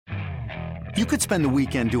You could spend the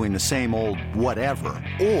weekend doing the same old whatever,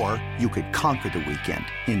 or you could conquer the weekend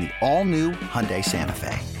in the all-new Hyundai Santa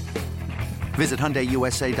Fe. Visit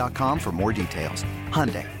HyundaiUSA.com for more details.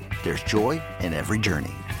 Hyundai, there's joy in every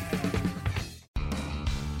journey.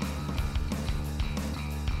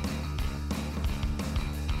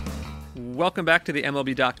 Welcome back to the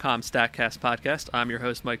MLB.com StatCast podcast. I'm your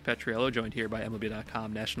host, Mike Petriello, joined here by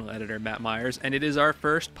MLB.com national editor Matt Myers, and it is our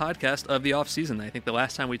first podcast of the offseason. I think the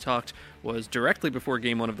last time we talked was directly before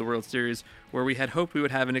Game 1 of the World Series, where we had hoped we would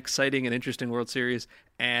have an exciting and interesting World Series,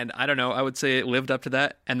 and I don't know, I would say it lived up to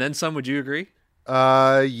that, and then some. Would you agree?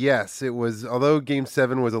 Yes, it was, although Game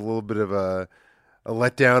 7 was a little bit of a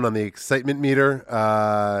letdown on the excitement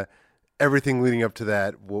meter, everything leading up to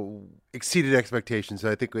that exceeded expectations,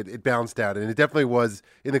 so I think it balanced out, and it definitely was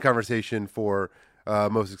in the conversation for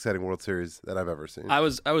most exciting World Series that I've ever seen. I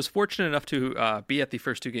was fortunate enough to be at the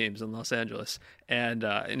first two games in Los Angeles, and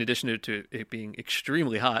in addition to it being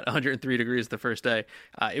extremely hot, 103 degrees the first day,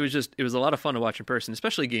 it was a lot of fun to watch in person,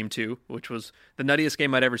 especially Game 2, which was the nuttiest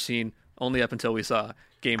game I'd ever seen, only up until we saw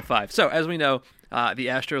Game 5. So, as we know, the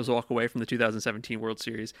Astros walk away from the 2017 World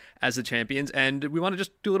Series as the champions, and we want to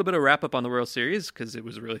just do a little bit of wrap-up on the World Series because it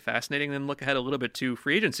was really fascinating, and then look ahead a little bit to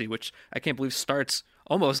free agency, which I can't believe starts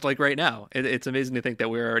almost like right now. It's amazing to think that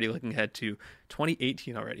we're already looking ahead to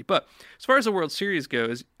 2018 already. But as far as the World Series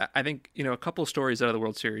goes, I think, a couple of stories out of the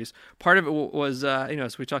World Series. Part of it was,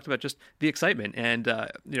 as we talked about, just the excitement. And,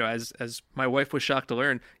 as my wife was shocked to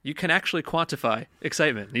learn, you can actually quantify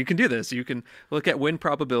excitement. You can do this. You can look at win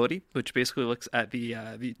probability, which basically looks at the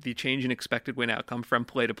change in expected win outcome from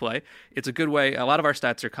play to play. It's a good way. A lot of our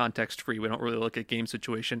stats are context free. We don't really look at game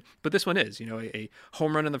situation, but this one is, a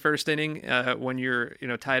home run in the first inning when you're,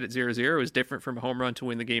 tied at 0-0 is different from a home run to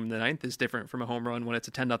win the game in the ninth, is different from a home run when it's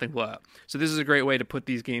a 10-0 blowout. So this is a great way to put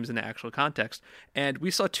these games into actual context. And we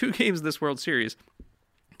saw two games this World Series,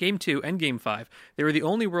 Game 2 and Game 5. They were the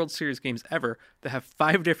only World Series games ever that have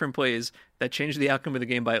 5 different plays that changed the outcome of the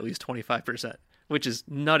game by at least 25%. Which is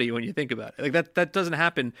nutty when you think about it. Like that doesn't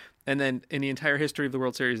happen. And then in the entire history of the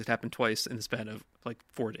World Series, it happened twice in the span of like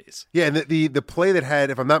 4 days. Yeah, and the play that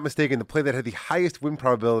had, if I'm not mistaken, the play that had the highest win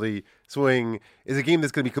probability swing is a game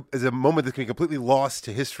that's going to be, is a moment that's going to be completely lost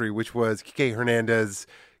to history, which was Kike Hernandez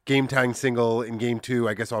game-tying single in Game 2,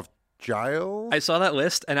 I guess off Giles. I saw that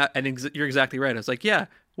list, and you're exactly right. I was like, yeah,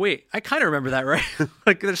 wait, I kind of remember that, right?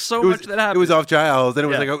 Like there's so much that happened. It was off Giles, and it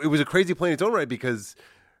was it was a crazy play in its own right because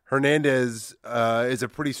Hernandez is a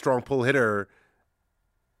pretty strong pull hitter,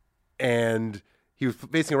 and he was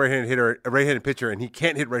facing a right-handed pitcher, and he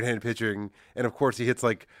can't hit right-handed pitching. And of course, he hits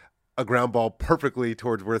like a ground ball perfectly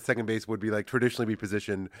towards where the second base would be traditionally be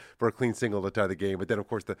positioned for a clean single to tie the game. But then, of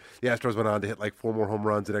course, the Astros went on to hit 4 more home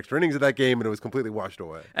runs in extra innings of that game, and it was completely washed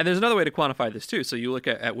away. And there's another way to quantify this too. So you look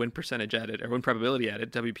at win percentage added or win probability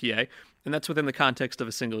added, WPA, and that's within the context of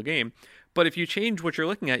a single game. But if you change what you're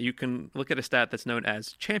looking at, you can look at a stat that's known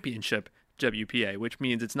as championship WPA, which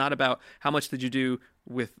means it's not about how much did you do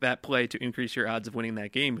with that play to increase your odds of winning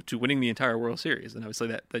that game to winning the entire World Series. And obviously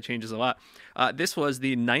that changes a lot. This was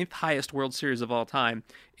the 9th highest World Series of all time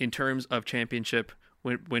in terms of championship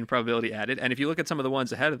win probability added. And if you look at some of the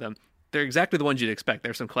ones ahead of them, they're exactly the ones you'd expect.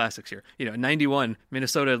 There's some classics here. 91,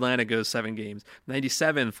 Minnesota, Atlanta goes 7 games.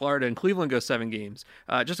 97, Florida and Cleveland go 7 games.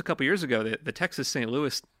 Just a couple years ago, the Texas St.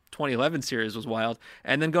 Louis 2011 series was wild,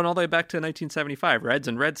 and then going all the way back to 1975, Reds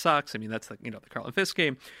and Red Sox. I mean, that's the Carlton Fisk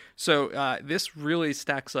game. So this really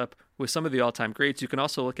stacks up with some of the all-time greats. You can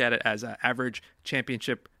also look at it as an average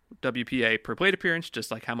championship WPA per plate appearance,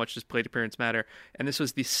 just like how much does plate appearance matter. And this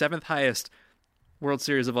was the 7th highest World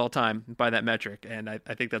Series of all time by that metric, and I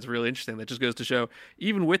think that's really interesting. That just goes to show,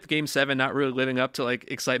 even with Game 7 not really living up to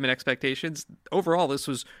excitement expectations, overall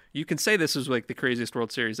you can say this was the craziest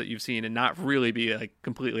World Series that you've seen and not really be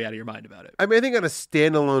completely out of your mind about it. I mean, I think on a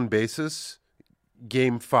standalone basis,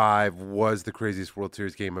 Game 5 was the craziest World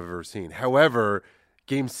Series game I've ever seen. However,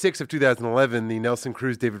 Game 6 of 2011, the Nelson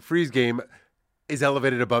Cruz David Freese game, is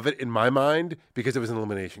elevated above it in my mind because it was an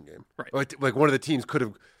elimination game. Right. Like one of the teams could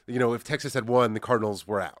have, if Texas had won, the Cardinals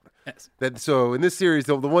were out. Yes. So in this series,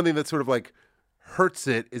 the one thing that sort of hurts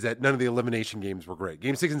it is that none of the elimination games were great.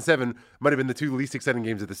 Game 6 and 7 might have been the 2 least exciting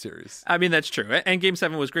games of the series. I mean, that's true. And Game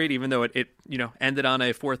 7 was great, even though it ended on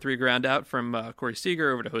a 4-3 ground out from Corey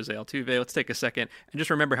Seager over to Jose Altuve. Let's take a second and just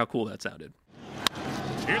remember how cool that sounded.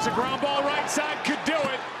 Here's a ground ball right side, could do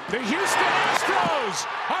it. The Houston Astros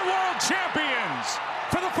are world champions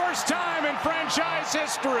for the first time in franchise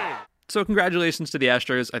history. So congratulations to the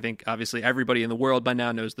Astros. I think obviously everybody in the world by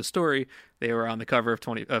now knows the story. They were on the cover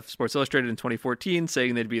of Sports Illustrated in 2014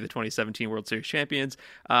 saying they'd be the 2017 World Series champions.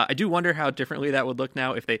 I do wonder how differently that would look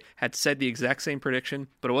now if they had said the exact same prediction,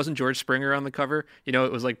 but it wasn't George Springer on the cover. You know,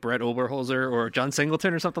 it was like Brett Oberholzer or John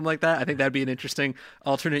Singleton or something like that. I think that'd be an interesting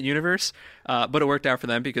alternate universe. But it worked out for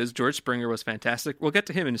them because George Springer was fantastic. We'll get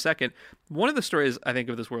to him in a second. One of the stories, I think,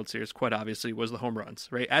 of this World Series, quite obviously, was the home runs,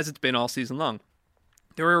 right? As it's been all season long.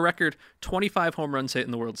 There were a record 25 home runs hit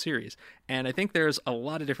in the World Series, and I think there's a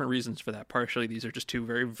lot of different reasons for that. Partially, these are just two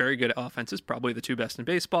very, very good offenses, probably the two best in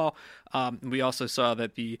baseball. We also saw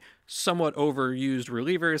that the somewhat overused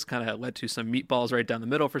relievers kind of led to some meatballs right down the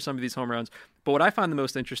middle for some of these home runs. But what I find the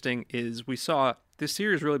most interesting is we saw this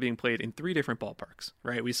series really being played in three different ballparks,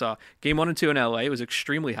 right? We saw game 1 and 2 in LA. It was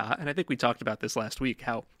extremely hot, and I think we talked about this last week,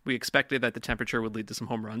 how we expected that the temperature would lead to some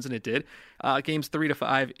home runs, and it did. Games 3 to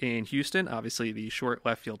 5 in Houston, obviously the short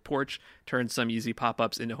left field porch turned some easy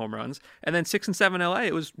pop-ups into home runs. And then 6 and 7 LA,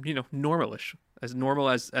 it was, normalish, as normal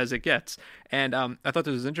as it gets. And I thought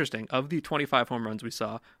this was interesting. Of the 25 home runs we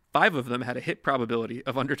saw, 5 of them had a hit probability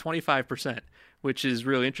of under 25%, which is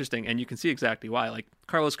really interesting. And you can see exactly why. Like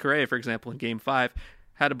Carlos Correa, for example, in Game 5,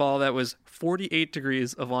 had a ball that was 48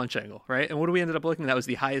 degrees of launch angle, right? And what do we ended up looking at? That was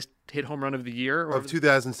the highest hit home run of the year? Of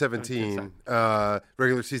 2017,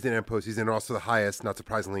 regular season and postseason, and also the highest, not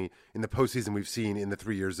surprisingly, in the postseason we've seen in the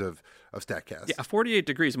 3 years of StatCast. Yeah, 48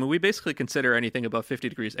 degrees. I mean, we basically consider anything above 50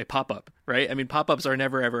 degrees a pop-up, right? I mean, pop-ups are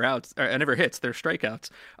never, ever outs, or never hits. They're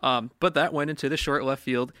strikeouts. But that went into the short left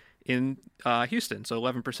field in Houston, so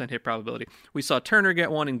 11% hit probability. We saw Turner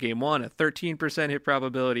get one in Game 1, a 13% hit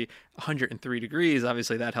probability, 103 degrees.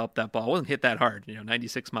 Obviously, that helped. That ball wasn't hit that hard,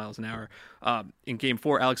 96 miles an hour. In Game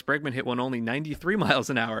 4, Alex Bregman hit one only 93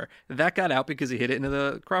 miles an hour. That got out because he hit it into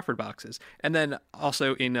the Crawford boxes. And then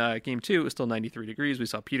also in Game 2, it was still 93 degrees. We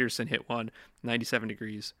saw Peterson hit one, 97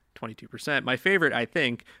 degrees, 22%. My favorite, I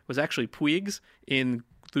think, was actually Puig's in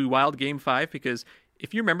the Wild Game 5 because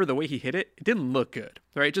if you remember the way he hit it, it didn't look good,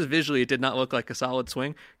 right? Just visually, it did not look like a solid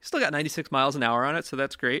swing. He still got 96 miles an hour on it, so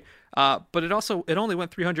that's great. But it only went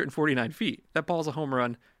 349 feet. That ball's a home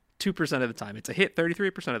run 2% of the time. It's a hit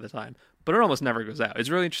 33% of the time, but it almost never goes out. It's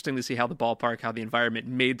really interesting to see how the ballpark, how the environment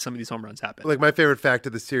made some of these home runs happen. Like my favorite fact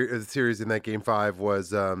of the series in that Game 5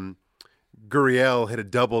 was Gurriel hit a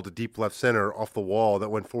double to deep left center off the wall that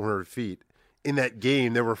went 400 feet. In that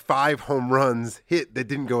game, there were 5 home runs hit that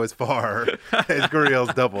didn't go as far as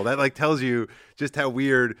Gurriel's double. That tells you just how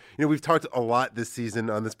weird. We've talked a lot this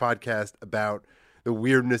season on this podcast about the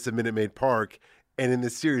weirdness of Minute Maid Park, and in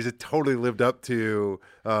this series, it totally lived up to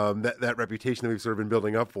that reputation that we've sort of been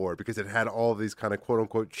building up for because it had all of these kind of quote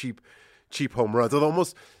unquote cheap home runs. Although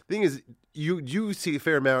the thing is, you see a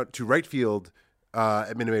fair amount to right field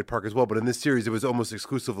at Minute Maid Park as well, but in this series, it was almost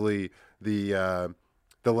exclusively the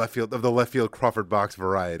left field Crawford box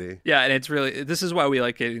variety. Yeah, and this is why we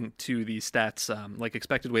like getting to these stats, like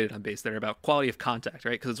expected weighted on base, that are about quality of contact,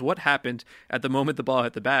 right? Because it's what happened at the moment the ball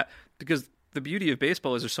hit the bat. Because the beauty of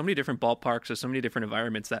baseball is there's so many different ballparks, there's so many different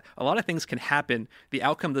environments that a lot of things can happen. The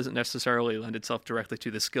outcome doesn't necessarily lend itself directly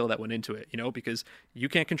to the skill that went into it, because you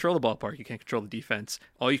can't control the ballpark, you can't control the defense.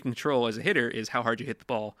 All you can control as a hitter is how hard you hit the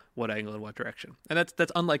ball, what angle and what direction. And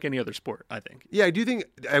that's unlike any other sport, I think. Yeah,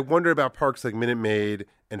 I wonder about parks like Minute Maid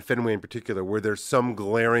and Fenway in particular, where there's some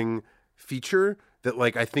glaring feature that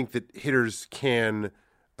I think that hitters can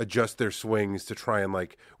adjust their swings to try and I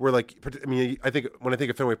think when I think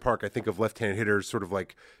of Fenway Park, I think of left-handed hitters sort of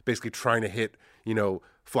basically trying to hit,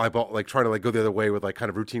 fly ball, trying to go the other way with kind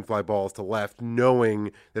of routine fly balls to left,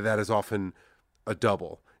 knowing that is often a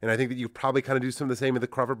double. And I think that you probably kind of do some of the same in the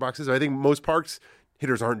Crawford boxes. I think most parks,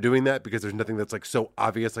 hitters aren't doing that because there's nothing that's so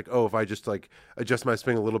obvious, if I just adjust my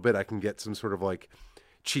swing a little bit, I can get some sort of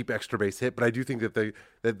cheap extra base hit. But I do think that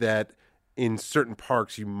that in certain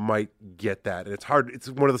parks you might get that, and it's hard. It's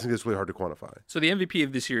one of those things that's really hard to quantify. So the MVP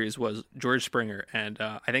of this series was George Springer, and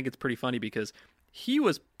I think it's pretty funny because he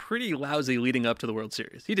was pretty lousy leading up to the World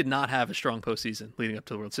Series. He did not have a strong postseason leading up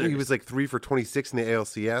to the World Series. He was 3 for 26 in the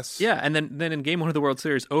ALCS. Yeah, and then in Game 1 of the World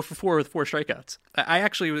Series, 0 for 4 with 4 strikeouts.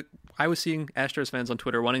 I was seeing Astros fans on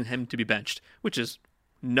Twitter wanting him to be benched, which is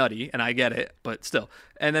nutty, and I get it, but still.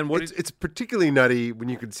 And then it's particularly nutty when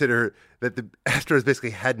you consider that the Astros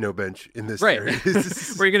basically had no bench in this series.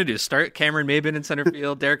 What are you going to do? Start Cameron Maybin in center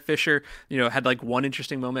field? Derek Fisher, had one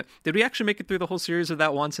interesting moment. Did we actually make it through the whole series of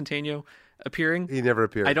that Juan Centeno appearing? He never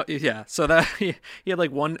appeared. So that he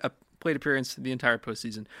had one plate appearance the entire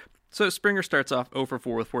postseason. So Springer starts off 0 for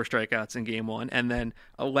 4 with 4 strikeouts in Game 1, and then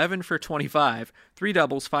 11 for 25, 3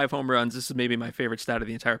 doubles, 5 home runs. This is maybe my favorite stat of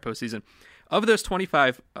the entire postseason. Of those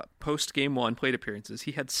 25 post-Game 1 plate appearances,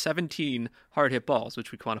 he had 17 hard-hit balls,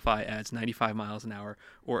 which we quantify as 95 miles an hour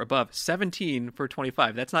or above. 17 for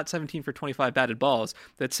 25. That's not 17 for 25 batted balls.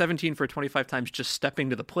 That's 17 for 25 times just stepping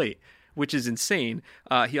to the plate, which is insane.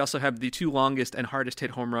 He also had the 2 longest and hardest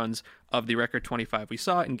hit home runs of the record 25 we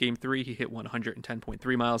saw. In Game 3, he hit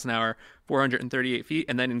 110.3 miles an hour, 438 feet.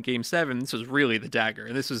 And then in Game 7, this was really the dagger.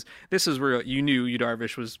 And this is where you knew Yu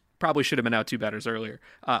Darvish probably should have been out 2 batters earlier.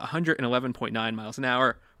 111.9 miles an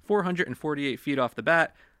hour, 448 feet off the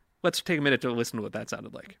bat. Let's take a minute to listen to what that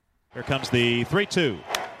sounded like. Here comes the 3-2.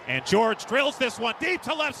 And George drills this one deep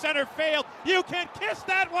to left center field. You can kiss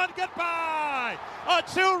that one goodbye. A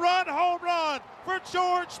 2-run home run for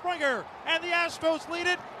George Springer. And the Astros lead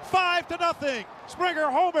it 5-0. Springer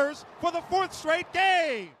homers for the 4th straight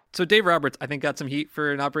game. So Dave Roberts, I think, got some heat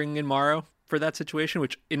for not bringing in Morrow for that situation,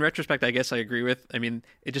 which in retrospect, I guess I agree with. I mean,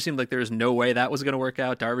 it just seemed like there was no way that was going to work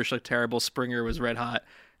out. Darvish looked terrible. Springer was red hot.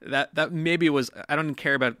 That maybe was, I don't even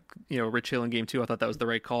care about, Rich Hill in Game 2. I thought that was the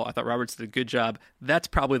right call. I thought Roberts did a good job. That's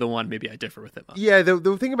probably the one maybe I differ with him on. Yeah,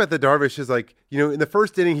 the thing about the Darvish is in the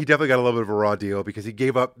first inning, he definitely got a little bit of a raw deal because he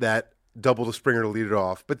gave up that double to Springer to lead it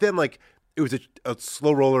off. But then, it was a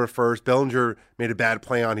slow roller at first. Bellinger made a bad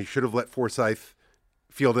play on. He should have let Forsythe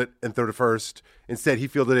field it and throw to first. Instead, he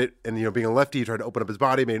fielded it, and, being a lefty, he tried to open up his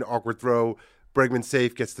body, made an awkward throw. Bregman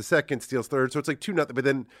safe, gets to second, steals third. So it's 2-0, but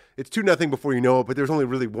then it's 2-0 before you know it, but there's only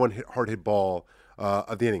really one hard hit ball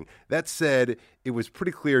of the inning. That said, it was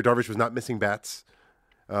pretty clear Darvish was not missing bats.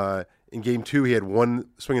 In Game 2, he had 1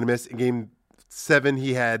 swing and a miss. In Game 7,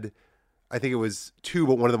 he had, I think it was 2,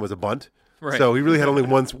 but one of them was a bunt. Right. So he really had only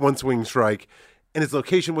one swing strike, and his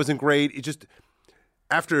location wasn't great. It just...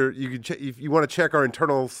 After if you want to check our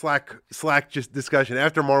internal Slack just discussion,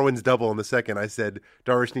 after Marwin's double in the second, I said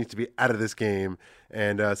Darvish needs to be out of this game,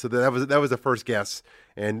 and so that was the first guess.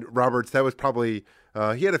 And Roberts, that was probably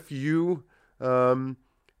he had a few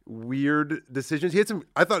weird decisions. He had some.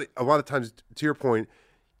 I thought a lot of times, to your point,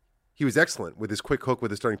 he was excellent with his quick hook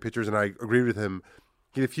with the starting pitchers, and I agreed with him.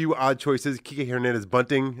 He had a few odd choices. Kike Hernandez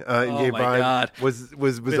bunting in Game 5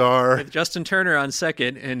 was bizarre. With Justin Turner on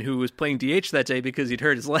second, and who was playing DH that day because he'd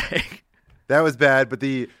hurt his leg. That was bad, but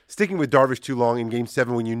the sticking with Darvish too long in Game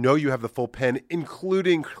 7 when you have the full pen,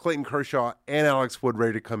 including Clayton Kershaw and Alex Wood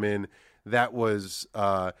ready to come in, that was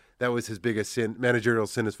his biggest managerial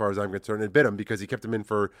sin as far as I'm concerned. It bit him because he kept him in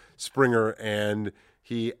for Springer and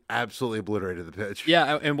he absolutely obliterated the pitch.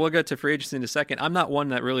 Yeah, and we'll get to free agency in a second. I'm not one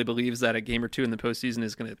that really believes that a game or two in the postseason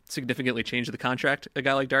is going to significantly change the contract a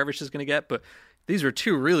guy like Darvish is going to get, but these were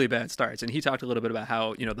 2 really bad starts. And he talked a little bit about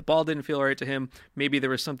how, the ball didn't feel right to him. Maybe there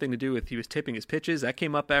was something to do with he was tipping his pitches. That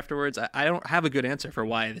came up afterwards. I don't have a good answer for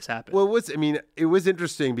why this happened. Well, it was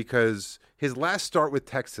interesting because his last start with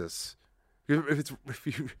Texas,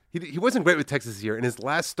 he wasn't great with Texas this year. In his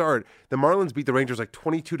last start, the Marlins beat the Rangers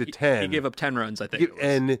 22-10. He gave up 10 runs, I think.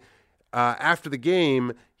 And after the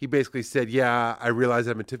game, he basically said, "Yeah, I realize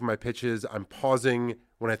I've been tipping my pitches. I'm pausing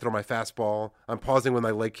when I throw my fastball. I'm pausing when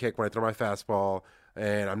I leg kick when I throw my fastball,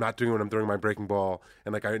 and I'm not doing it when I'm throwing my breaking ball.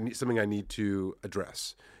 And I need something I need to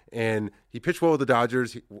address." And he pitched well with the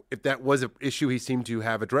Dodgers. If that was an issue, he seemed to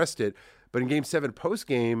have addressed it. But in Game 7 post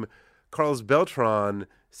game, Carlos Beltran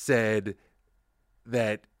said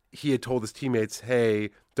that he had told his teammates,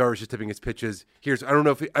 "Hey, Darvish is tipping his pitches. I don't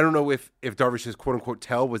know if Darvish's quote unquote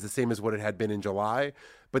tell was the same as what it had been in July,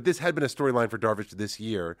 but this had been a storyline for Darvish this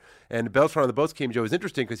year." And Beltran on the Boats Game, Joe, was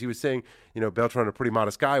interesting because he was saying, Beltran, a pretty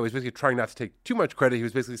modest guy, was basically trying not to take too much credit. He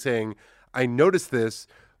was basically saying, "I noticed this,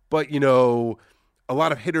 but a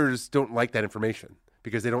lot of hitters don't like that information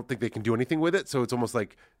because they don't think they can do anything with it. So it's almost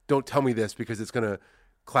like, don't tell me this because it's going to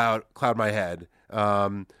cloud my head."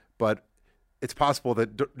 But it's possible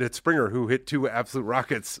that Springer, who hit 2 absolute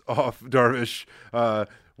rockets off Darvish,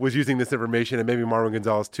 was using this information, and maybe Marwin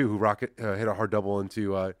Gonzalez too, who hit a hard double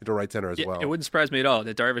into right center as well. It wouldn't surprise me at all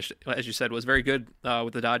that Darvish, as you said, was very good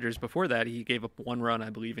with the Dodgers before that. He gave up 1 run, I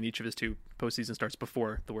believe, in each of his 2 postseason starts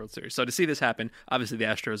before the World Series. So to see this happen, obviously the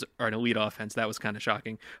Astros are an elite offense. That was kind of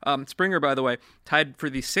shocking. Springer, by the way, tied for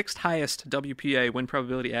the 6th highest WPA win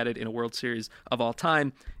probability added in a World Series of all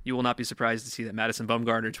time. You will not be surprised to see that Madison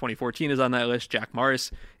Bumgarner in 2014 is on that list, Jack Morris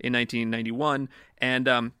in 1991,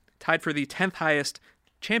 and tied for the 10th highest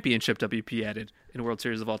championship WP added in a World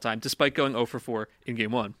Series of all time, despite going 0 for 4 in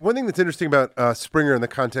Game 1. One thing that's interesting about Springer in the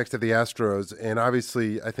context of the Astros, and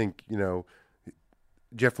obviously I think,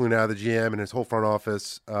 Jeff Luhnow, the GM, and his whole front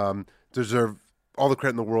office deserve all the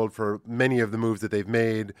credit in the world for many of the moves that they've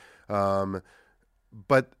made.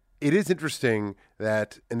 But it is interesting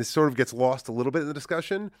that, and this sort of gets lost a little bit in the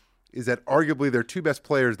discussion, is that arguably their 2 best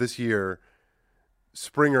players this year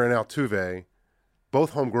Springer and Altuve,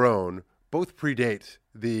 both homegrown, both predate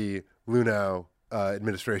the Luhnow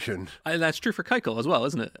administration. And that's true for Keuchel as well,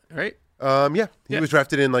 isn't it? Right? He was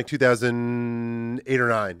drafted in like 2008 or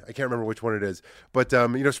 9. I can't remember which one it is. But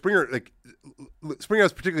Springer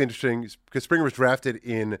was particularly interesting because Springer was drafted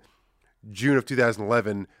in June of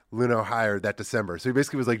 2011. Luhnow hired that December, so he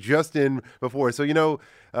basically was like just in before. So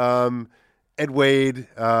Ed Wade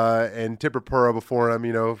and Tipper Pura before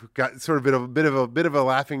him, got sort of a bit of a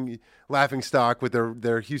laughing stock with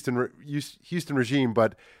their Houston regime,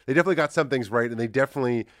 but they definitely got some things right, and they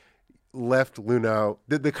definitely left Luhnow.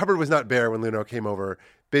 The cupboard was not bare when Luhnow came over.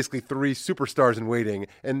 Basically, 3 superstars in waiting,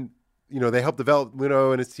 and they helped develop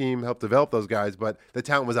Luhnow and his team helped develop those guys, but the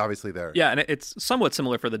talent was obviously there. Yeah, and it's somewhat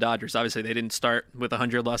similar for the Dodgers. Obviously, they didn't start with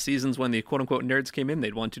 100 lost seasons when the quote-unquote nerds came in.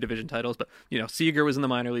 They'd won 2 division titles, but Seager was in the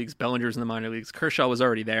minor leagues, Bellinger was in the minor leagues, Kershaw was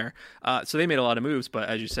already there. So they made a lot of moves, but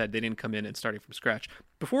as you said, they didn't come in and starting from scratch.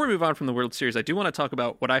 Before we move on from the World Series, I do want to talk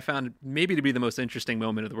about what I found maybe to be the most interesting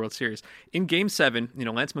moment of the World Series. In Game 7,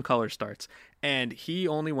 Lance McCullers starts, and he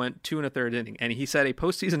only went 2 1/3 inning, and he set a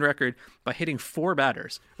postseason record by hitting 4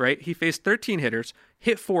 batters, right? He faced 13 hitters,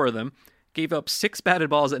 hit 4 of them, gave up 6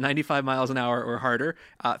 batted balls at 95 miles an hour or harder.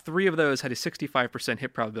 3 of those had a 65%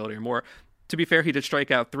 hit probability or more. To be fair, he did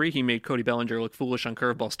strike out 3. He made Cody Bellinger look foolish on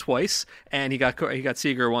curveballs twice, and he got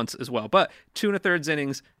Seager once as well. But 2 1/3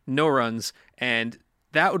 innings, no runs, and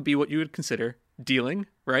that would be what you would consider dealing,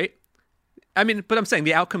 right? I mean, but I'm saying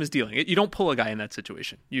the outcome is dealing. You don't pull a guy in that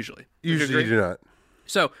situation, usually. Usually you do not.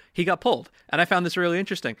 So he got pulled, and I found this really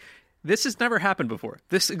interesting. This has never happened before.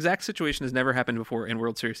 This exact situation has never happened before in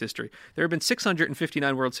World Series history. There have been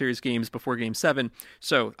 659 World Series games before Game 7,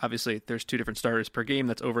 so obviously there's 2 different starters per game.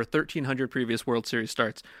 That's over 1,300 previous World Series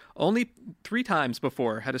starts. Only 3 times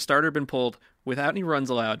before had a starter been pulled without any runs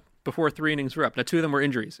allowed before 3 innings were up. Now, 2 of them were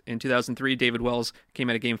injuries. In 2003, David Wells came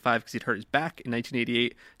out of Game 5 because he'd hurt his back. In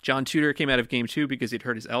 1988, John Tudor came out of Game 2 because he'd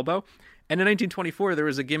hurt his elbow. And in 1924, there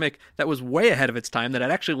was a gimmick that was way ahead of its time that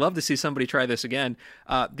I'd actually love to see somebody try this again.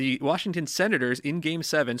 The Washington Senators in Game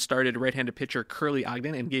 7 started right-handed pitcher Curly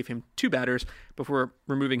Ogden and gave him 2 batters before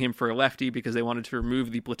removing him for a lefty because they wanted to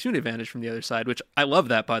remove the platoon advantage from the other side, which I love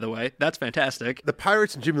that, by the way. That's fantastic. The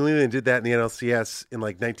Pirates and Jimmy Leland did that in the NLCS in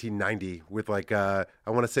like 1990 with I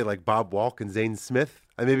want to say like Bob Walk and Zane Smith.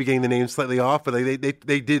 I may be getting the name slightly off, but they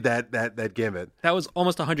did that gambit. That was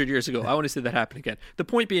almost 100 years ago. I want to see that happen again. The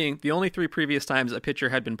point being, the only 3 previous times a pitcher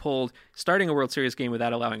had been pulled starting a World Series game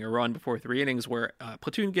without allowing a run before 3 innings were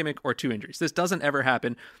platoon gimmick or 2 injuries. This doesn't ever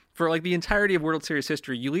happen. For like the entirety of World Series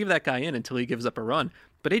history, you leave that guy in until he gives up a run.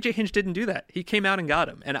 But A.J. Hinch didn't do that. He came out and got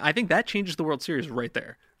him. And I think that changes the World Series right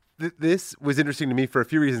there. This was interesting to me for a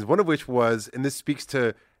few reasons. One of which was, and this speaks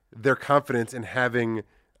to their confidence in having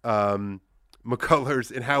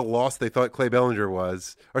McCullers and how lost they thought Cody Bellinger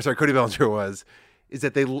was, is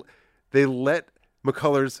that they let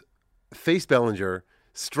McCullers face Bellinger,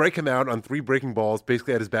 strike him out on 3 breaking balls,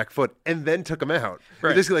 basically at his back foot, and then took him out.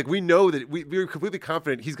 Right. Basically, we know that we were completely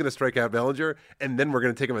confident he's going to strike out Bellinger, and then we're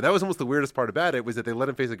going to take him out. That was almost the weirdest part about it, was that they let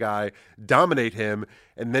him face a guy, dominate him,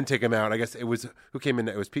 and then take him out. I guess it was, who came in?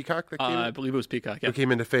 It was Peacock that came in? I believe it was Peacock, yeah. Who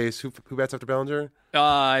came in to face, who bats after Bellinger?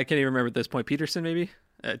 I can't even remember at this point. Peterson, maybe?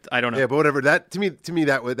 I don't know. Yeah, but whatever. That to me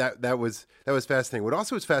that was fascinating. What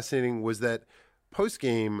also was fascinating was that post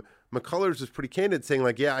game, McCullers was pretty candid, saying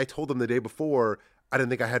like, "Yeah, I told him the day before I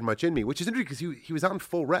didn't think I had much in me," which is interesting because he was on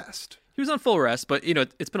full rest. He was on full rest, but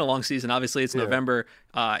it's been a long season. Obviously, it's November.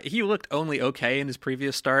 He looked only okay in his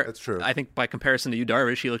previous start. That's true. I think by comparison to Yu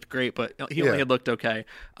Darvish, he looked great, but he only had looked okay.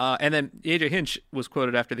 And then A.J. Hinch was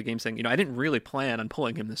quoted after the game saying, I didn't really plan on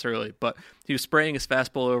pulling him this early, but he was spraying his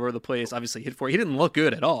fastball over the place. Obviously, hit 4. He didn't look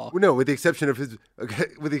good at all. Well, no, with the exception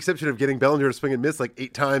of getting Bellinger to swing and miss like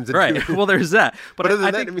 8 times. Right. Well, there's that. But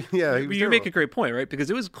I think you make a great point, right? Because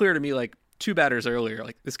it was clear to me, like 2 batters earlier,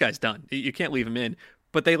 like this guy's done. You can't leave him in.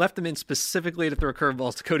 But they left him in specifically to throw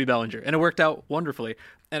curveballs to Cody Bellinger, and it worked out wonderfully.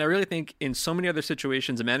 And I really think in so many other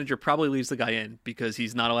situations, a manager probably leaves the guy in because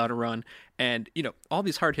he's not allowed to run. And, all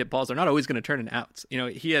these hard hit balls are not always going to turn into outs.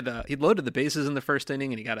 He'd loaded the bases in the first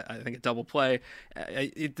inning, and he got, I think, a double play.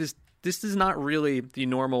 This is not really the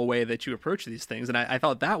normal way that you approach these things, and I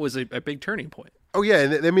thought that was a big turning point. Oh, yeah,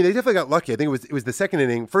 and I mean, they definitely got lucky. I think it was the second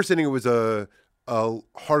inning. First inning, it was a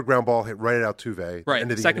hard ground ball hit right at Altuve.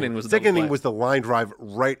 Right. Second inning was the line drive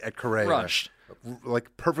right at Correa. Rushed. Like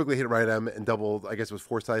perfectly hit right at him and doubled. I guess it was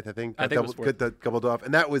Forsythe. I think it was Forsythe. Doubled off,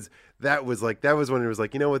 and that was when it was like,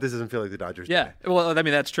 this doesn't feel like the Dodgers. Yeah. Well, I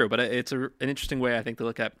mean that's true, but it's an interesting way I think to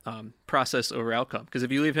look at process over outcome. Because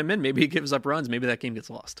if you leave him in, maybe he gives up runs, maybe that game gets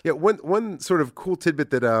lost. Yeah. One sort of cool tidbit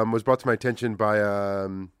that was brought to my attention by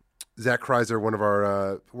Zach Kreiser, one of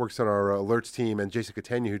our works on our alerts team, and Jason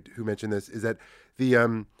Catania, who mentioned this, is that the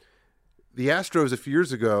Astros a few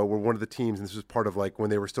years ago were one of the teams, and this was part of like when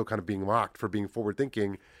they were still kind of being mocked for being forward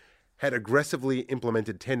thinking, had aggressively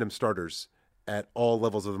implemented tandem starters at all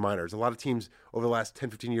levels of the minors. A lot of teams over the last 10,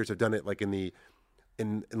 15 years have done it like in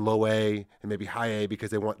low A and maybe high A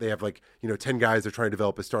because they have like, 10 guys they're trying to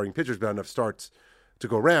develop as starting pitchers, but not enough starts to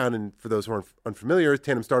go around. And for those who are unfamiliar,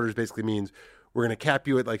 tandem starters basically means we're going to cap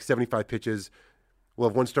you at like 75 pitches. We'll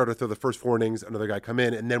have one starter throw the first 4 innings, another guy come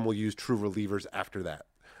in, and then we'll use true relievers after that.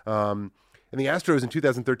 And the Astros in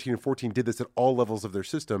 2013 and 14 did this at all levels of their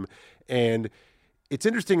system. And it's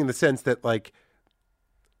interesting in the sense that like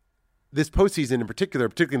this postseason in particular,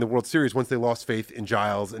 particularly in the World Series, once they lost faith in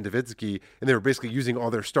Giles and Davidsky, and they were basically using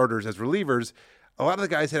all their starters as relievers, a lot of the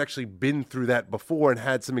guys had actually been through that before and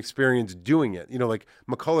had some experience doing it. Like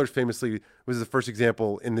McCullers famously was the first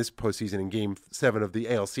example in this postseason in Game 7 of the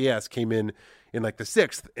ALCS, came in like the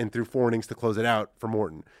 6th and threw 4 innings to close it out for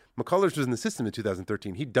Morton. McCullers was in the system in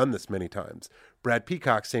 2013. He'd done this many times. Brad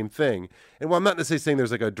Peacock, same thing. And while I'm not necessarily saying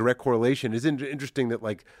there's like a direct correlation, it's interesting that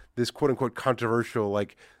like this quote unquote controversial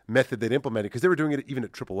like method they'd implemented, because they were doing it even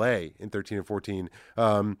at AAA in 13 and 14,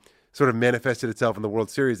 sort of manifested itself in the World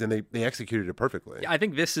Series, and they executed it perfectly. I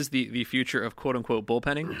think this is the future of quote-unquote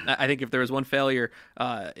bullpenning. I think if there was one failure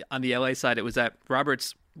on the LA side, it was that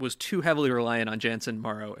Roberts was too heavily reliant on Jansen,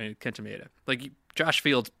 Morrow, and Kenta Maeda. Like, Josh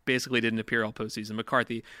Fields basically didn't appear all postseason.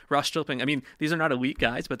 McCarthy, Ross Stripling, I mean, these are not elite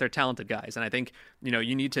guys, but they're talented guys. And I think,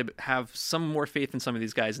 you need to have some more faith in some of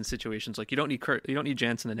these guys in situations. Like, you don't need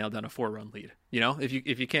Jansen to nail down a 4-run lead.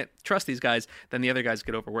 If you can't trust these guys, then the other guys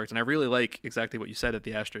get overworked. And I really like exactly what you said that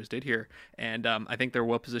the Astros did here. And I think they're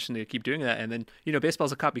well positioned to keep doing that. And then,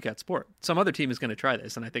 baseball's a copycat sport. Some other team is going to try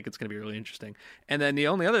this, and I think it's going to be really interesting. And then the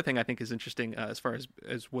only other thing I think is interesting as far as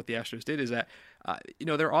what the Astros did is that,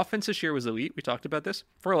 their offense this year was elite. We talked about this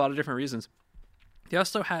for a lot of different reasons. They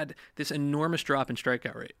also had this enormous drop in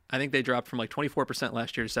strikeout rate. I think they dropped from like 24%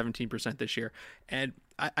 last year to 17% this year. And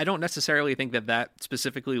I don't necessarily think that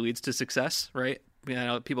specifically leads to success, right? I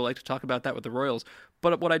know people like to talk about that with the Royals.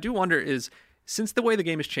 But what I do wonder is, since the way the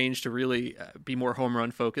game has changed to really be more home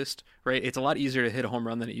run focused, right? It's a lot easier to hit a home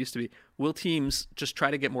run than it used to be. Will teams just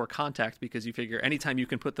try to get more contact because you figure anytime you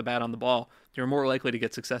can put the bat on the ball, you're more likely to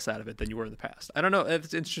get success out of it than you were in the past? I don't know.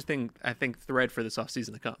 It's an interesting, I think, thread for this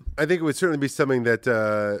offseason to come. I think it would certainly be something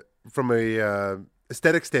that, from a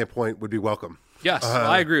aesthetic standpoint, would be welcome. Yes,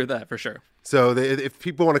 I agree with that for sure. So if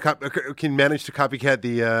people want to can manage to copycat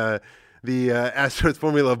the Astros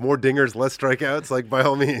formula of more dingers, less strikeouts, like by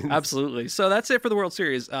all means. Absolutely. So that's it for the World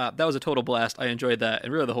Series. That was a total blast. I enjoyed that.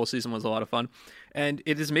 And really the whole season was a lot of fun. And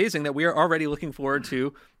it is amazing that we are already looking forward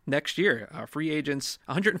to next year. Free agents,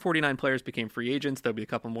 149 players became free agents. There'll be a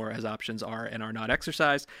couple more as options are and are not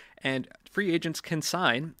exercised. And free agents can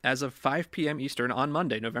sign as of 5 p.m. Eastern on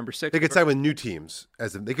Monday, November 6th. They could sign with new teams.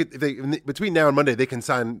 Between now and Monday, they can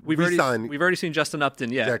sign. We've already seen Justin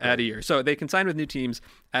Upton, exactly. At a year. So they can sign with new teams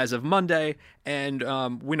as of Monday. And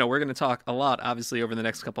we know we're going to talk a lot, obviously, over the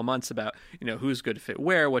next couple months about who's good to fit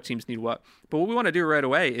where, what teams need what. But what we want to do right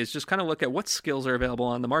away is just kind of look at what skills are available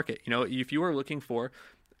on the market. If you are looking for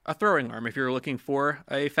a throwing arm, if you're looking for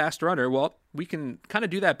a fast runner, well, we can kind of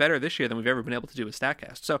do that better this year than we've ever been able to do with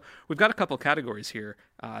StatCast. So we've got a couple categories here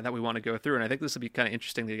that we want to go through, and I think this will be kind of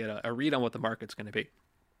interesting to get a read on what the market's going to be.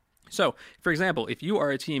 So, for example, if you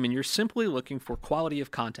are a team and you're simply looking for quality of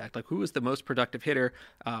contact, like who is the most productive hitter,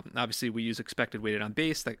 obviously we use expected weighted on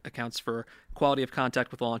base. That accounts for quality of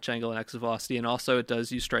contact with launch angle and exit velocity, and also it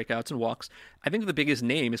does use strikeouts and walks. I think the biggest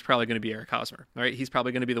name is probably going to be Eric Hosmer, right? He's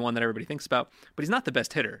probably going to be the one that everybody thinks about, but he's not the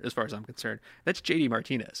best hitter as far as I'm concerned. That's JD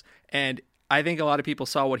Martinez. And I think a lot of people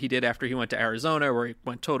saw what he did after he went to Arizona, where he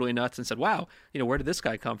went totally nuts and said, wow, where did this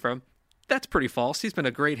guy come from? That's pretty false. He's been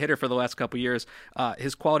a great hitter for the last couple of years.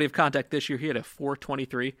 His quality of contact this year, he had a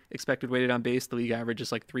 4.23 expected weighted on base. The league average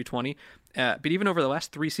is like 3.20. But even over the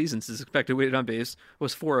last 3 seasons, his expected weighted on base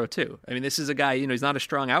was 4.02. I mean, this is a guy, he's not a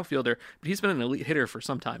strong outfielder, but he's been an elite hitter for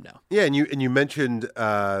some time now. Yeah, and you mentioned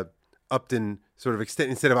Upton sort of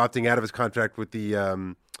instead of opting out of his contract with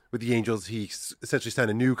the Angels, he essentially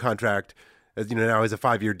signed a new contract. As now has a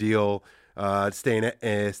 5-year deal, stay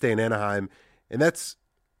in Anaheim, and that's.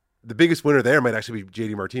 The biggest winner there might actually be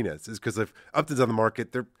JD Martinez, is because if Upton's on the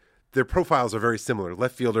market, their profiles are very similar.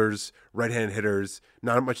 Left fielders, right-handed hitters,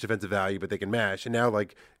 not much defensive value, but they can mash. And now,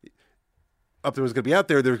 like, Upton was going to be out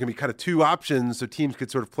there going to be kind of 2 options, so teams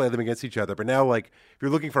could sort of play them against each other. But now, like, if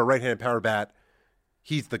you're looking for a right-handed power bat,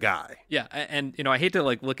 he's the guy. Yeah, and I hate to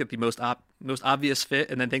look at the most obvious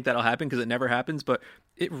fit and then think that'll happen, because it never happens. But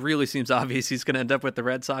It really seems obvious he's going to end up with the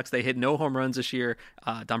Red Sox. They hit no home runs this year.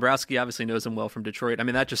 Dombrowski obviously knows him well from Detroit. I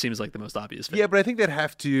mean, that just seems like the most obvious fit. Yeah, but I think they'd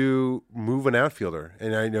have to move an outfielder.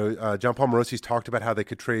 And I know John Paul Morosi's talked about how they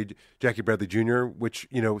could trade Jackie Bradley Jr., which,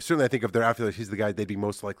 certainly I think of their outfielders, he's the guy they'd be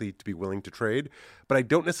most likely to be willing to trade. But I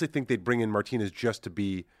don't necessarily think they'd bring in Martinez just to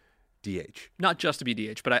be DH. Not just to be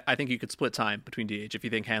DH, but I think you could split time between DH if you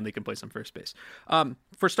think Hanley can play some first base.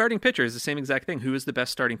 For starting pitchers, the same exact thing. Who is the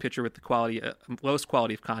best starting pitcher with the lowest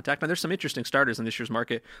quality of contact? And there's some interesting starters in this year's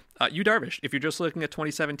market. Yu Darvish, if you're just looking at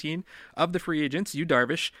 2017, of the free agents, Yu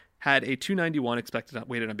Darvish had a 291 expected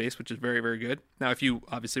weighted on base, which is very, very good. Now, if you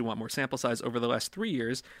obviously want more sample size over the last 3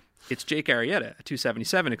 years, it's Jake Arrieta, a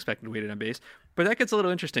 277 expected weighted on base. But that gets a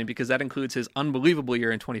little interesting because that includes his unbelievable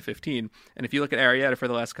year in 2015. And if you look at Arrieta for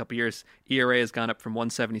the last couple of years, ERA has gone up from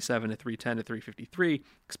 177 to 310 to 353,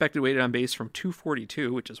 expected weighted on base from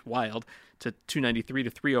 242, which is wild, to 293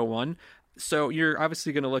 to 301. So you're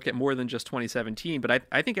obviously going to look at more than just 2017, but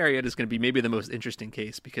I think Arrieta is going to be maybe the most interesting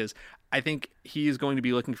case because I think he's going to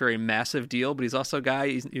be looking for a massive deal, but he's also a guy,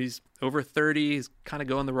 he's over 30, he's kind of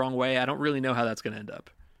going the wrong way. I don't really know how that's going to end up.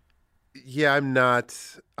 Yeah,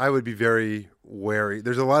 I would be very wary.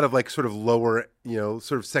 There's a lot of sort of lower,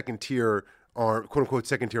 sort of second tier quote unquote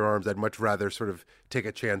second tier arms I'd much rather sort of take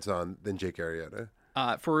a chance on than Jake Arrieta.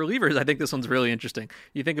 For relievers, I think this one's really interesting.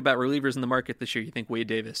 You think about relievers in the market this year. You think Wade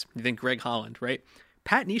Davis. You think Greg Holland, right?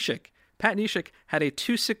 Pat Neshek had a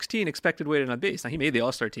 216 expected weighted on base. Now, he made the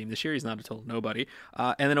All-Star team this year. He's not a total nobody.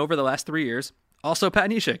 And then over the last 3 years, also Pat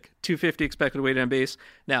Neshek, 250 expected weighted on base.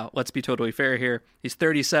 Now, let's be totally fair here. He's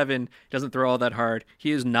 37, doesn't throw all that hard.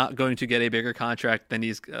 He is not going to get a bigger contract than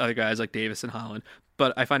these other guys like Davis and Holland.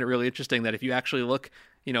 But I find it really interesting that if you actually look,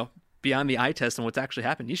 beyond the eye test and what's actually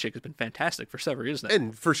happened, Neshek has been fantastic for several years now.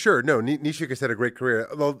 And for sure, Neshek has had a great career.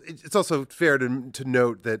 Although it's also fair to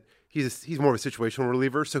note that he's more of a situational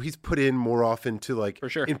reliever, so he's put in more often to for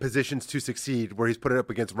sure, in positions to succeed, where he's put it up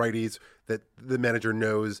against righties that the manager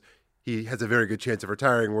knows he has a very good chance of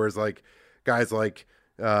retiring. Whereas guys like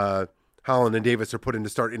Holland and Davis are put in to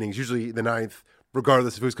start innings, usually the ninth,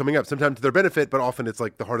 regardless of who's coming up. Sometimes to their benefit, but often it's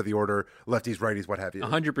the heart of the order, lefties, righties, what have you.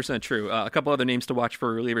 100% true. A couple other names to watch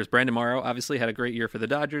for relievers. Brandon Morrow obviously had a great year for the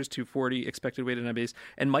Dodgers, 240 expected weighted on base.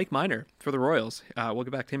 And Mike Minor for the Royals. We'll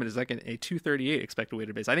get back to him in a second, a 238 expected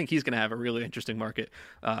weighted base. I think he's going to have a really interesting market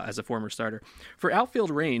as a former starter. For outfield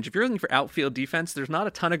range, if you're looking for outfield defense, there's not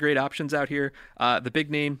a ton of great options out here. The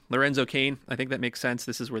big name, Lorenzo Cain, I think that makes sense.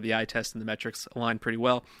 This is where the eye test and the metrics align pretty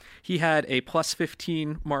well. He had a plus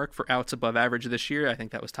 15 mark for outs above average this year. I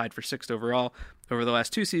think that was tied for sixth overall. Over the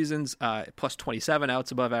last 2 seasons, plus 27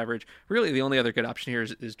 outs above average. Really, the only other good option here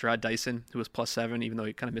is Jarrod Dyson, who was plus 7, even though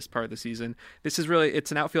he kind of missed part of the season. This is really,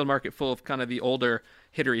 it's an outfield market full of kind of the older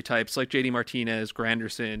hittery types like JD Martinez,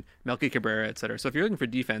 Granderson, Melky Cabrera, etc. So if you're looking for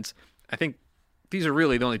defense, I think these are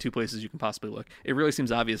really the only 2 places you can possibly look. It really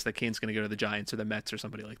seems obvious that Cain's going to go to the Giants or the Mets or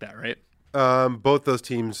somebody like that, right? Both those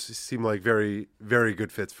teams seem like very, very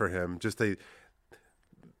good fits for him.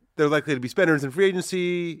 They're likely to be spenders in free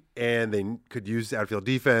agency, and they could use outfield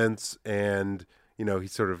defense. And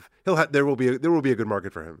there will be a good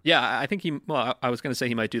market for him. Yeah, I think I was going to say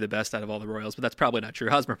he might do the best out of all the Royals, but that's probably not true.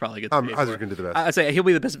 Hosmer probably gets paid. Hosmer's going to do the best. I'd say he'll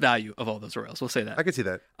be the best value of all those Royals. We'll say that. I can see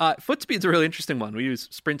that. Foot speed's a really interesting one. We use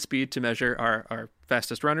sprint speed to measure our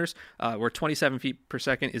fastest runners, where 27 feet per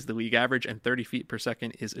second is the league average and 30 feet per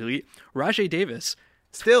second is elite. Rajai Davis.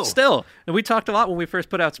 Still. And we talked a lot when we first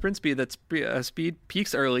put out sprint speed that speed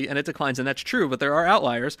peaks early and it declines, and that's true, but there are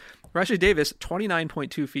outliers. Rajai Davis,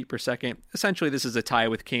 29.2 feet per second. Essentially, this is a tie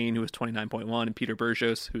with Cain, who was 29.1, and Peter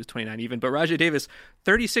Burgos, who was 29 even. But Rajai Davis,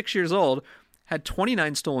 36 years old, had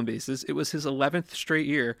 29 stolen bases. It was his 11th straight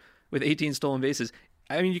year with 18 stolen bases.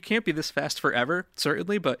 I mean, you can't be this fast forever,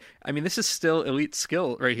 certainly, but I mean, this is still elite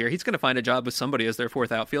skill right here. He's going to find a job with somebody as their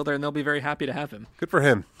fourth outfielder, and they'll be very happy to have him. Good for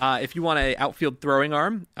him. If you want an outfield throwing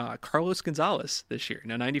arm, Carlos Gonzalez this year.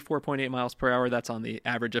 Now, 94.8 miles per hour. That's on the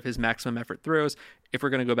average of his maximum effort throws. If we're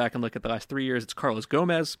going to go back and look at the last 3 years, it's Carlos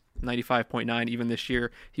Gomez, 95.9. Even this year,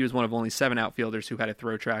 he was one of only 7 outfielders who had a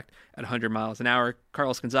throw tracked at 100 miles an hour.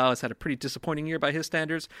 Carlos Gonzalez had a pretty disappointing year by his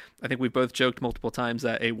standards. I think we've both joked multiple times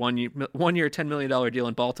that a one-year $10 million deal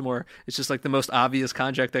in Baltimore is just like the most obvious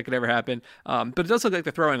contract that could ever happen. But it does look like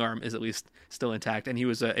the throwing arm is at least still intact, and he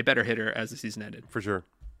was a better hitter as the season ended. For sure.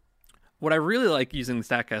 What I really like using the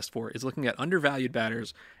StatCast for is looking at undervalued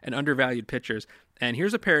batters and undervalued pitchers. And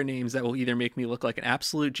here's a pair of names that will either make me look like an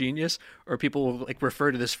absolute genius, or people will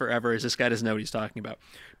refer to this forever as this guy doesn't know what he's talking about.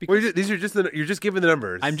 Because these are you're just giving the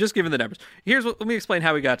numbers. I'm just giving the numbers. Let me explain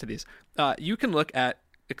how we got to these. You can look at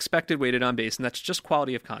expected weighted on base, and that's just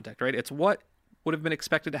quality of contact, right? It's what would have been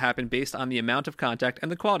expected to happen based on the amount of contact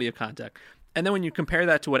and the quality of contact. And then when you compare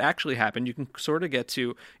that to what actually happened, you can sort of get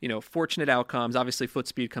to, fortunate outcomes. Obviously, foot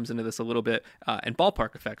speed comes into this a little bit, and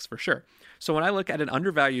ballpark effects for sure. So when I look at an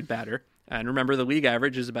undervalued batter, and remember the league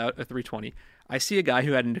average is about a 320, I see a guy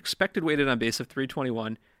who had an expected weighted on base of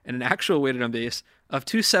 321 and an actual weighted on base of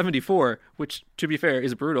 274, which, to be fair,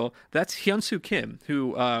 is brutal. That's Hyun-Soo Kim, who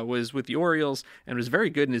was with the Orioles and was very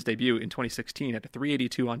good in his debut in 2016 at a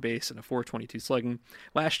 382 on base and a 422 slugging.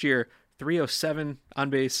 Last year, 307 on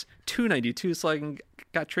base, 292 slugging,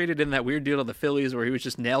 got traded in that weird deal to the Phillies where he was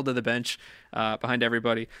just nailed to the bench behind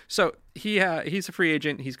everybody. So he's a free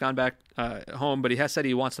agent. He's gone back home, but he has said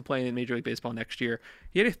he wants to play in Major League Baseball next year.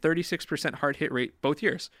 He had a 36% hard hit rate both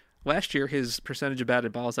years. Last year, his percentage of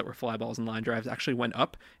batted balls that were fly balls and line drives actually went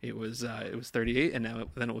up. It was 38, and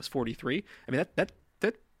then it was 43. I mean,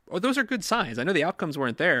 those are good signs. I know the outcomes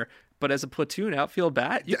weren't there, but as a platoon outfield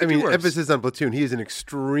bat, emphasis on platoon. He is an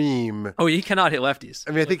extreme. Oh, he cannot hit lefties.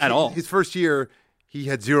 I think at all. His first year, he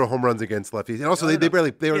had 0 home runs against lefties, and also he had 0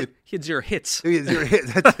 hits. He had 0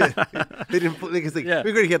 hits. That's it. They didn't because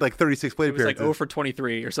he had like 36 plate appearances. Like 0 for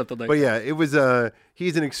 23 or something like that. But yeah, it was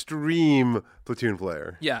he's an extreme platoon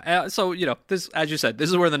player. Yeah. So this, as you said, this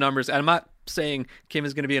is where the numbers. And I'm not saying Kim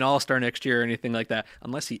is going to be an all-star next year or anything like that,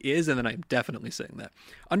 unless he is, and then I'm definitely saying that.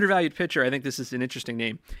 Undervalued pitcher, I think this is an interesting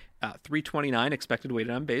name. 329 expected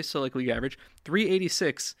weighted on base, so like league average.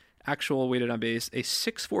 386 actual weighted on base, a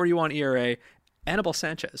 6.41 ERA. Anibal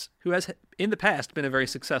Sanchez, who has in the past been a very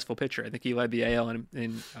successful pitcher. I think he led the AL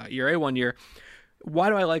in ERA one year. Why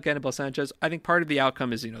do I like Anibal Sanchez? I think part of the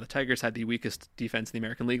outcome is, the Tigers had the weakest defense in the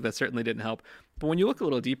American League. That certainly didn't help. But when you look a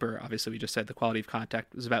little deeper, obviously we just said the quality of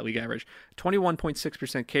contact was about league average.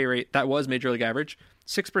 21.6% K rate, that was Major League average.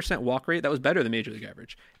 6% walk rate, that was better than Major League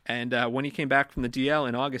average. And when he came back from the DL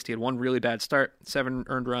in August, he had one really bad start, 7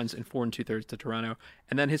 earned runs and 4 2/3 to Toronto.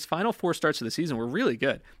 And then his final 4 starts of the season were really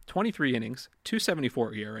good. 23 innings,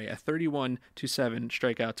 2.74 ERA, a 31-7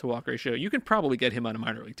 strikeout to walk ratio. You can probably get him on a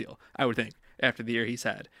minor league deal, I would think, after the year he's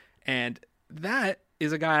had. And that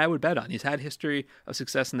is a guy I would bet on. He's had history of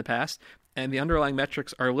success in the past, and the underlying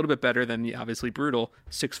metrics are a little bit better than the obviously brutal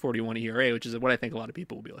 6.41 ERA, which is what I think a lot of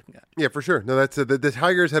people will be looking at. Yeah, for sure. No, that's the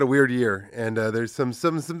Tigers had a weird year, and there's some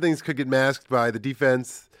things could get masked by the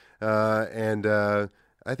defense, and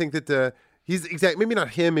I think that he's maybe not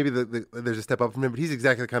him, maybe there's a step up from him, but he's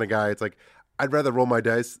exactly the kind of guy. It's like I'd rather roll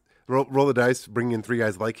the dice, bring in 3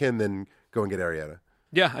 guys like him than go and get Arrieta.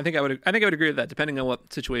 Yeah, I think I would agree with that, depending on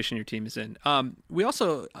what situation your team is in. We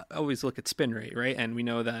also always look at spin rate, right? And we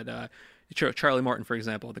know that Charlie Morton, for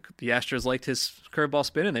example, the Astros liked his curveball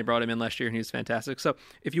spin, and they brought him in last year, and he was fantastic. So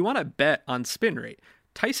if you want to bet on spin rate,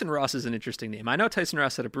 Tyson Ross is an interesting name. I know Tyson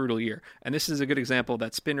Ross had a brutal year, and this is a good example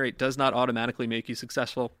that spin rate does not automatically make you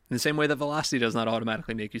successful in the same way that velocity does not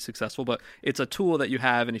automatically make you successful, but it's a tool that you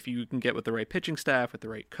have, and if you can get with the right pitching staff, with the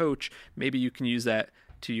right coach, maybe you can use that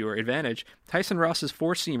to your advantage. Tyson Ross's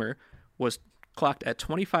 4-seamer was clocked at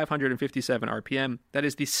 2,557 RPM. That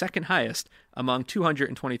is the second highest among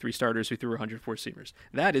 223 starters who threw 104 seamers.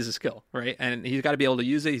 That is a skill, right? And he's got to be able to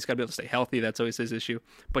use it. He's got to be able to stay healthy. That's always his issue.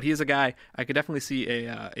 But he is a guy I could definitely see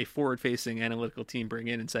a forward-facing analytical team bring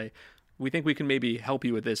in and say, we think we can maybe help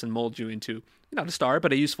you with this and mold you into not a star,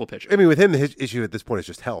 but a useful pitcher. I mean, with him, the issue at this point is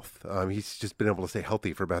just health. He's just been able to stay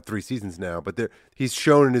healthy for about 3 seasons now. But he's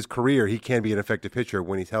shown in his career he can be an effective pitcher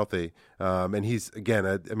when he's healthy. And he's, again,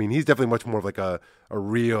 he's definitely much more of like a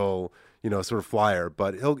real, sort of flyer.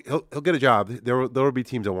 But he'll get a job. There will be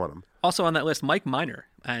teams that want him. Also on that list, Mike Minor.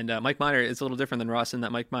 And Mike Minor is a little different than Ross in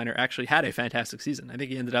that Mike Minor actually had a fantastic season. I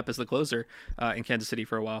think he ended up as the closer in Kansas City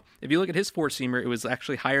for a while. If you look at his 4-seamer, it was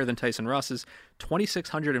actually higher than Tyson Ross's,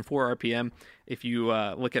 2,604 RPM. If you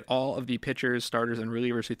look at all of the pitchers, starters, and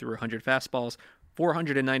relievers who threw 100 fastballs,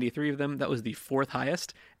 493 of them, that was the 4th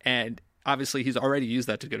highest. And obviously, he's already used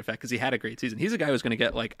that to good effect because he had a great season. He's a guy who's going to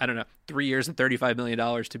get 3 years and $35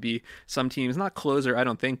 million to be some teams, not closer, I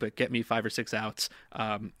don't think, but get me 5 or 6 outs.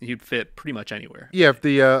 He'd fit pretty much anywhere. Yeah, if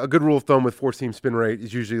a good rule of thumb with 4-seam spin rate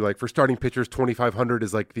is usually like for starting pitchers, 2,500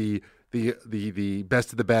 is like the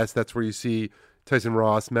best of the best. That's where you see Tyson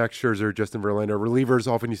Ross, Max Scherzer, Justin Verlander. Relievers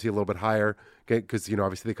often you see a little bit higher because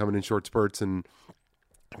obviously they come in short spurts and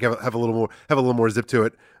have a little more zip to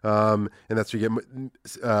it, and that's where you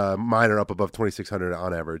get Minor up above 2,600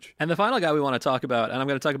 on average. And the final guy we want to talk about, and I'm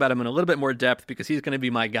going to talk about him in a little bit more depth because he's going to be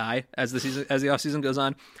my guy as the offseason goes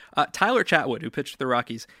on. Tyler Chatwood, who pitched for the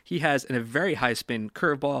Rockies, he has a very high spin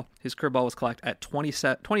curveball. His curveball was clocked at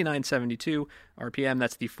 29.72 RPM.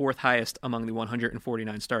 That's the 4th highest among the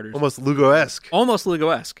 149 starters. Almost Lugo-esque. Almost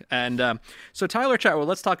Lugo-esque. And so Tyler Chatwood,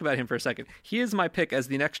 let's talk about him for a second. He is my pick as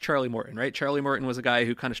the next Charlie Morton, right? Charlie Morton was a guy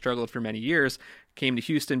who kind of struggled for many years, came to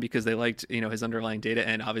Houston because they liked, his underlying data,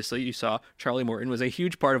 and obviously you saw Charlie Morton was a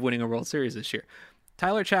huge part of winning a World Series this year.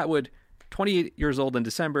 Tyler Chatwood, 28 years old in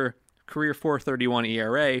December, career .431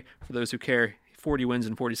 ERA, for those who care, 40 wins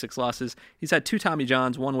and 46 losses. He's had 2 Tommy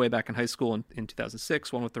Johns, one way back in high school in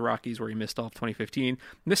 2006, one with the Rockies where he missed all of 2015,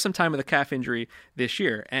 missed some time with a calf injury this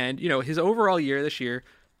year. And, his overall year this year,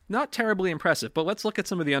 not terribly impressive, but let's look at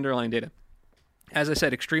some of the underlying data. As I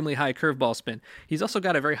said, extremely high curveball spin. He's also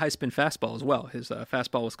got a very high spin fastball as well. His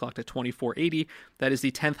fastball was clocked at 2480. That is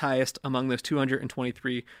the 10th highest among those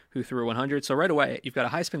 223 who threw 100. So right away, you've got a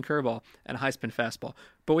high spin curveball and a high spin fastball.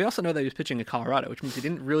 But we also know that he was pitching in Colorado, which means he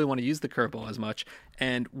didn't really want to use the curveball as much.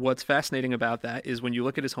 And what's fascinating about that is when you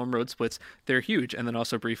look at his home road splits, they're huge. And then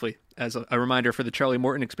also briefly, as a reminder for the Charlie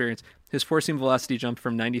Morton experience, his four-seam velocity jumped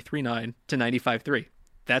from 93.9 to 95.3.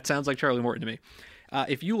 That sounds like Charlie Morton to me.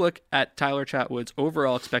 If you look at Tyler Chatwood's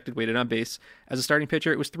overall expected weighted on base as a starting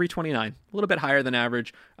pitcher, it was 329, a little bit higher than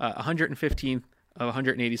average, 115th of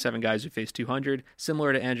 187 guys who faced 200,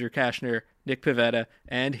 similar to Andrew Kashner, Nick Pivetta,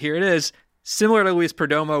 and here it is, similar to Luis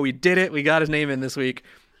Perdomo. We did it. We got his name in this week.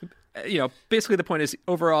 Basically the point is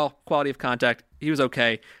overall quality of contact, he was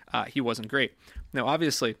okay. He wasn't great. Now,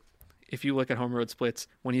 obviously, if you look at home road splits,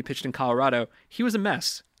 when he pitched in Colorado, he was a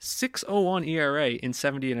mess. 6.01 ERA in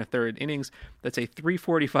 70 1/3 innings. That's a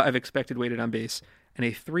 345 expected weighted on base and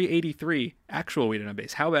a 383 actual weighted on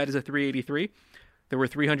base. How bad is a 383? There were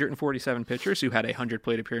 347 pitchers who had 100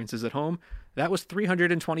 plate appearances at home. That was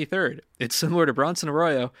 323rd. It's similar to Bronson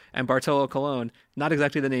Arroyo and Bartolo Colon, not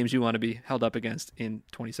exactly the names you want to be held up against in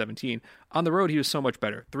 2017. On the road, he was so much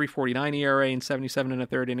better. 349 ERA in 77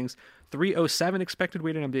 1/3 innings, 307 expected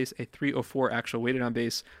weighted on base, a 304 actual weighted on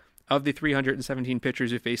base. Of the 317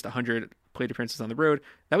 pitchers who faced 100 plate appearances on the road,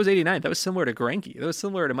 that was 89th. That was similar to Greinke. That was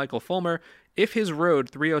similar to Michael Fulmer. If his road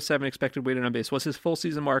 307 expected weighted on base was his full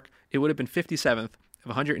season mark, it would have been 57th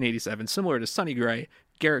of 187, similar to Sonny Gray,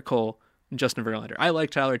 Garrett Cole, and Justin Verlander. I like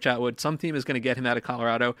Tyler Chatwood. Some team is going to get him out of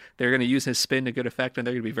Colorado. They're going to use his spin to good effect, and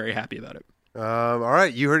they're going to be very happy about it. All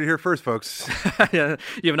right, you heard it here first, folks. Yeah,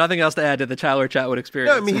 you have nothing else to add to the Tyler Chatwood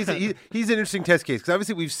experience. No, I mean he's an interesting test case because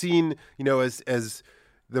obviously we've seen as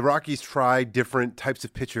the Rockies try different types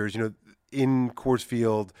of pitchers, in Coors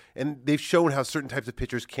Field, and they've shown how certain types of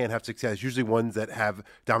pitchers can have success, usually ones that have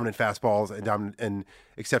dominant fastballs and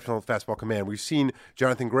exceptional fastball command. We've seen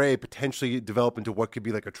Jonathan Gray potentially develop into what could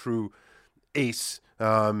be like a true ace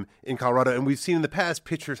in Colorado, and we've seen in the past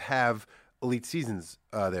pitchers have elite seasons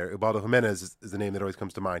there. Ubaldo Jimenez is the name that always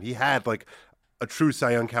comes to mind. He had like a true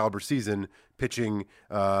Cy Young caliber season pitching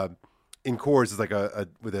in Coors is like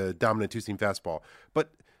with a dominant 2-seam fastball.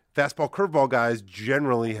 But fastball curveball guys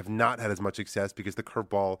generally have not had as much success because the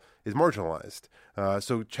curveball is marginalized.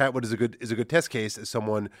 So Chatwood is a good test case as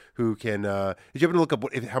someone who can. Did you ever look up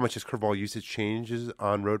how much his curveball usage changes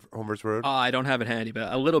on home versus road? I don't have it handy,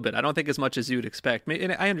 but a little bit. I don't think as much as you would expect.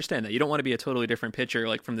 And I understand that you don't want to be a totally different pitcher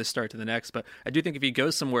like from this start to the next. But I do think if he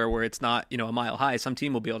goes somewhere where it's not a mile high, some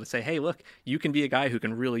team will be able to say, hey, look, you can be a guy who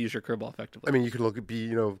can really use your curveball effectively. I mean, you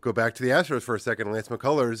could go back to the Astros for a second. Lance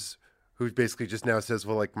McCullers, who basically just now says,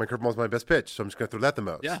 well, like, my curveball's my best pitch, so I'm just going to throw that the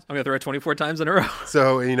most. Yeah, I'm going to throw it 24 times in a row.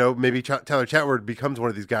 So, maybe Tyler Chatwood becomes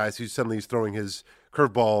one of these guys who suddenly is throwing his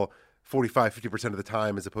curveball 45-50% of the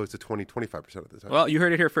time as opposed to 20-25% of the time. Well, you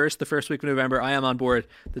heard it here first. The first week of November, I am on board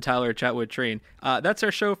the Tyler Chatwood train. That's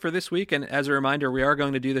our show for this week, and as a reminder, we are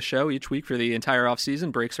going to do the show each week for the entire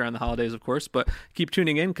offseason, breaks around the holidays, of course, but keep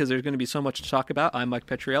tuning in because there's going to be so much to talk about. I'm Mike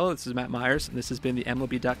Petriello. This is Matt Myers, and this has been the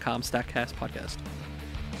MLB.com StatCast podcast.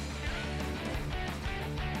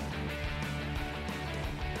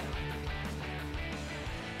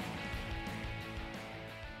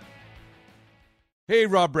 Hey,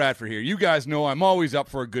 Rob Bradford here. You guys know I'm always up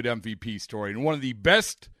for a good MVP story, and one of the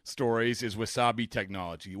best stories is Wasabi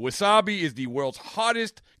Technology. Wasabi is the world's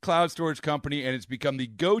hottest cloud storage company, and it's become the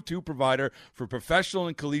go-to provider for professional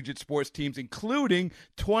and collegiate sports teams, including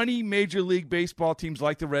 20 Major League Baseball teams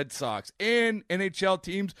like the Red Sox and NHL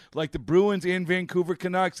teams like the Bruins and Vancouver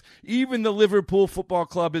Canucks. Even the Liverpool Football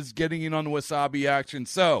Club is getting in on the Wasabi action.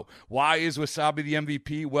 So, why is Wasabi the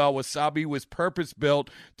MVP? Well, Wasabi was purpose-built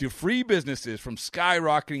to free businesses from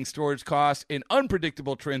skyrocketing storage costs and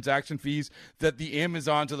unpredictable transaction fees that the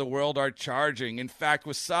Amazons of the the world are charging. In fact,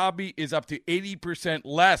 Wasabi is up to 80%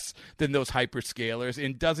 less than those hyperscalers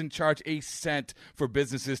and doesn't charge a cent for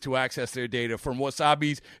businesses to access their data. From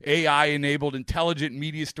Wasabi's AI-enabled intelligent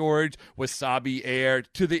media storage, Wasabi Air,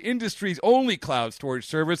 to the industry's only cloud storage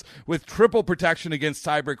service with triple protection against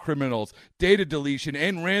cyber criminals, data deletion,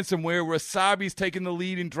 and ransomware, Wasabi's taken the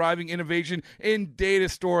lead in driving innovation in data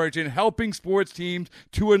storage and helping sports teams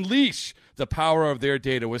to unleash the power of their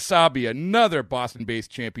data. Wasabi, another Boston-based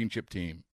championship team.